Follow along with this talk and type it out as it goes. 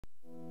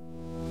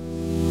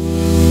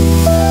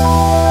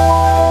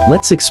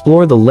Let's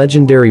explore the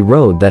legendary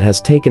road that has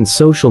taken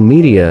social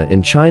media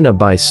in China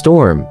by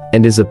storm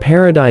and is a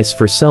paradise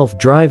for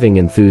self-driving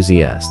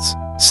enthusiasts.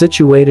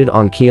 Situated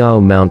on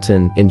Qiao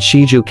Mountain in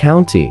Shizhou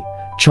County,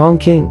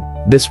 Chongqing,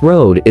 this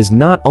road is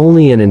not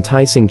only an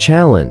enticing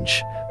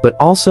challenge, but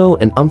also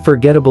an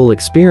unforgettable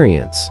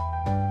experience.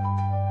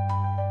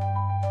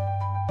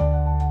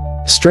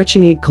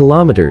 Stretching 8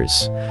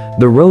 kilometers,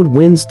 the road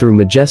winds through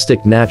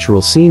majestic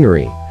natural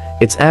scenery.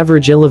 Its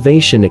average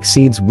elevation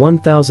exceeds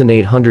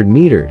 1,800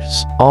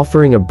 meters,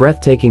 offering a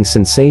breathtaking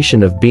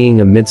sensation of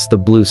being amidst the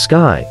blue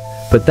sky.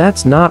 But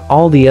that's not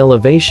all. The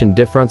elevation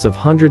difference of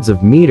hundreds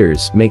of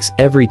meters makes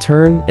every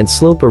turn and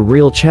slope a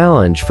real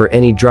challenge for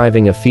any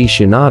driving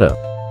aficionado.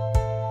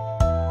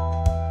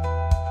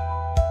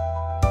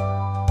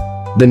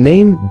 The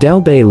name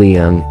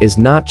Daobeiliang is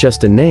not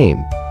just a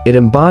name, it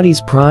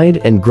embodies pride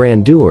and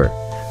grandeur.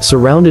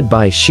 Surrounded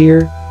by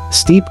sheer,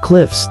 steep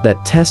cliffs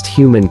that test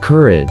human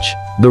courage,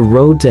 the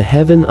road to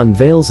heaven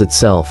unveils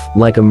itself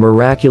like a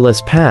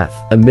miraculous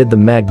path amid the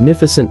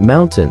magnificent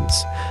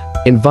mountains,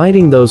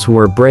 inviting those who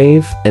are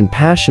brave and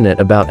passionate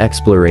about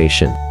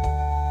exploration.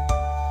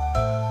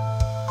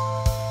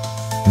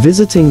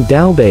 Visiting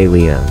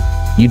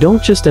Daobeiliang, you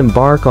don't just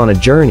embark on a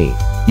journey,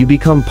 you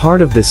become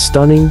part of this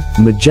stunning,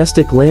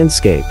 majestic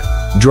landscape.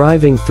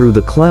 Driving through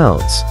the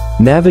clouds,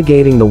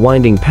 navigating the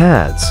winding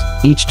paths,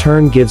 each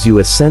turn gives you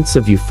a sense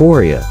of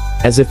euphoria,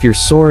 as if you're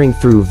soaring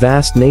through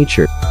vast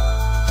nature.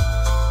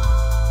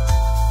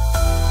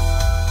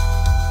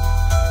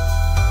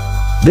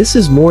 This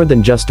is more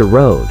than just a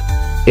road.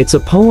 It's a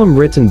poem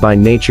written by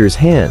nature's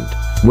hand,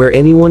 where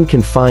anyone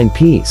can find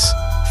peace,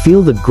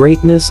 feel the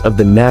greatness of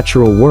the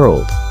natural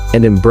world,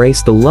 and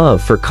embrace the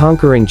love for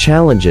conquering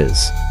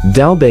challenges.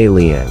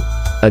 Daobeiliang,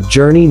 a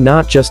journey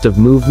not just of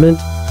movement,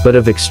 but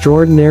of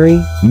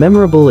extraordinary,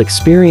 memorable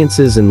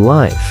experiences in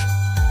life.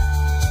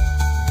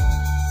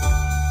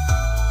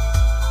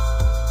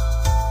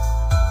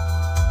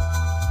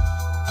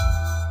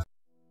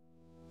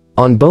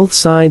 On both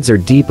sides are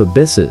deep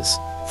abysses.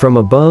 From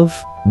above,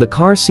 the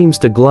car seems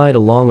to glide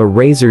along a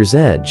razor's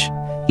edge,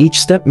 each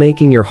step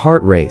making your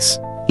heart race,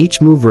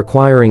 each move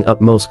requiring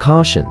utmost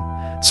caution.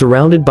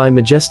 Surrounded by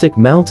majestic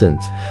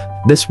mountains,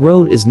 this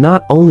road is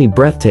not only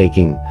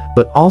breathtaking,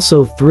 but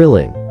also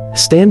thrilling.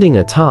 Standing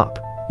atop,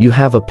 you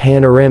have a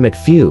panoramic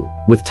view,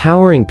 with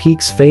towering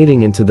peaks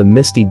fading into the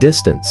misty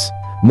distance.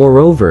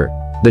 Moreover,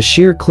 the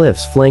sheer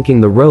cliffs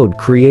flanking the road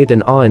create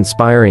an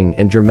awe-inspiring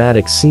and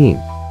dramatic scene.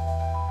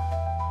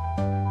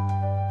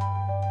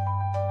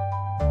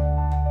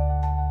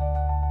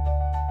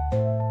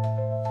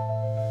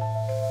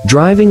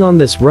 Driving on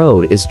this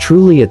road is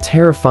truly a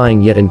terrifying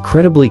yet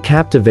incredibly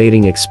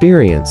captivating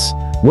experience.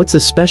 What's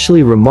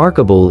especially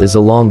remarkable is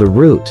along the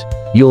route,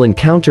 you'll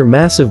encounter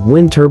massive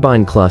wind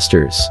turbine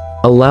clusters,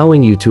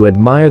 allowing you to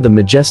admire the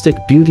majestic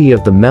beauty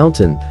of the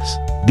mountains.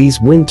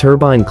 These wind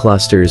turbine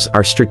clusters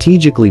are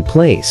strategically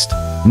placed,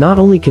 not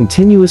only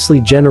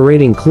continuously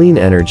generating clean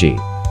energy,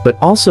 but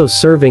also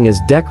serving as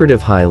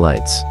decorative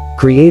highlights,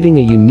 creating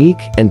a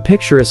unique and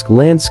picturesque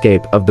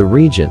landscape of the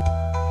region.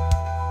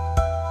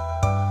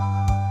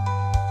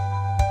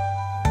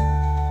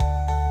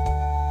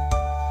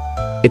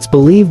 It's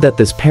believed that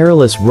this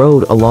perilous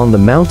road along the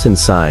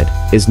mountainside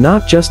is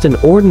not just an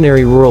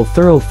ordinary rural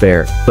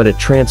thoroughfare, but a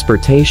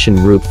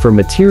transportation route for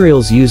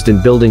materials used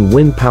in building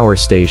wind power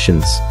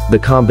stations. The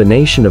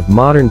combination of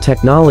modern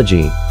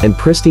technology and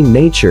pristine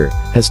nature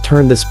has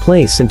turned this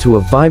place into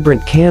a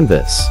vibrant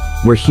canvas,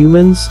 where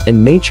humans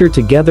and nature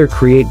together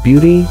create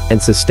beauty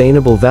and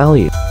sustainable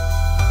value.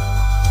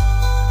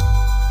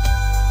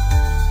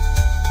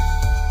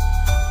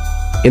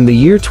 In the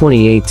year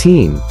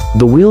 2018,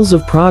 the wheels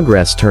of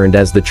progress turned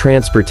as the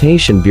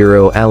Transportation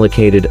Bureau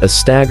allocated a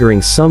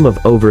staggering sum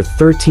of over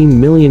 13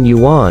 million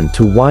yuan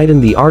to widen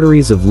the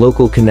arteries of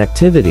local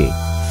connectivity,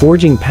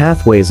 forging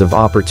pathways of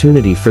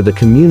opportunity for the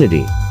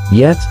community.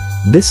 Yet,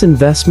 this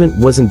investment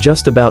wasn't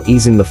just about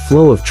easing the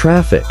flow of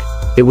traffic,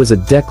 it was a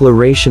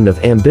declaration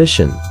of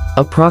ambition,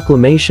 a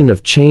proclamation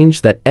of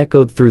change that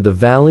echoed through the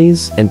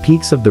valleys and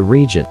peaks of the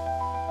region.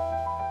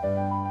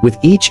 With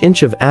each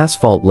inch of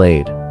asphalt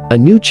laid, a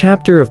new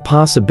chapter of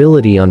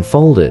possibility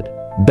unfolded,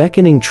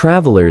 beckoning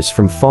travelers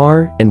from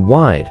far and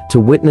wide to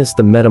witness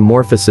the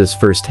metamorphosis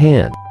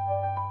firsthand.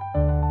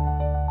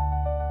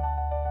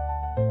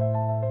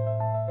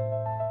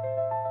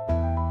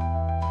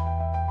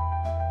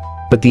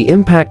 But the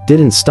impact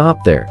didn't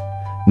stop there.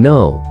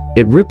 No,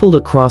 it rippled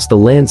across the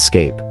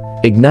landscape,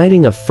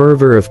 igniting a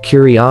fervor of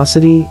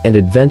curiosity and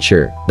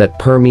adventure that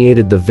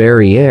permeated the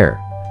very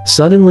air.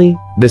 Suddenly,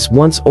 this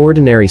once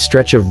ordinary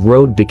stretch of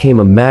road became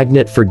a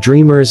magnet for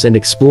dreamers and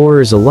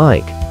explorers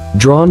alike,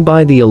 drawn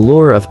by the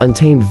allure of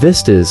untamed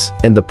vistas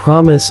and the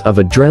promise of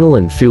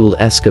adrenaline-fueled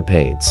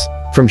escapades.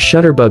 From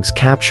shutterbugs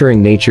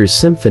capturing nature's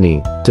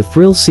symphony, to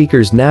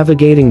thrill-seekers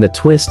navigating the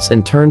twists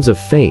and turns of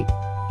fate,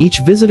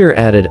 each visitor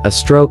added a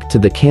stroke to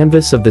the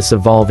canvas of this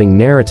evolving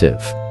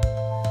narrative.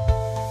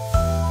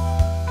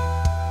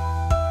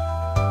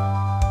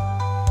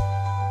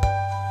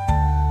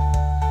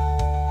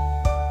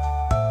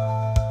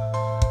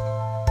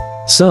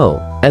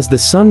 So, as the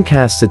sun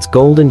casts its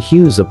golden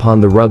hues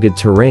upon the rugged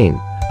terrain,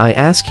 I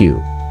ask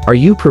you, are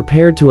you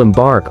prepared to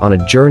embark on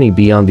a journey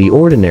beyond the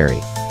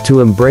ordinary, to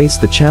embrace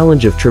the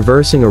challenge of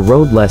traversing a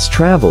road less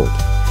traveled,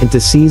 and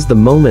to seize the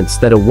moments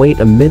that await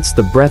amidst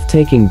the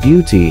breathtaking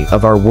beauty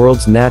of our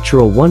world's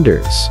natural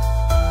wonders?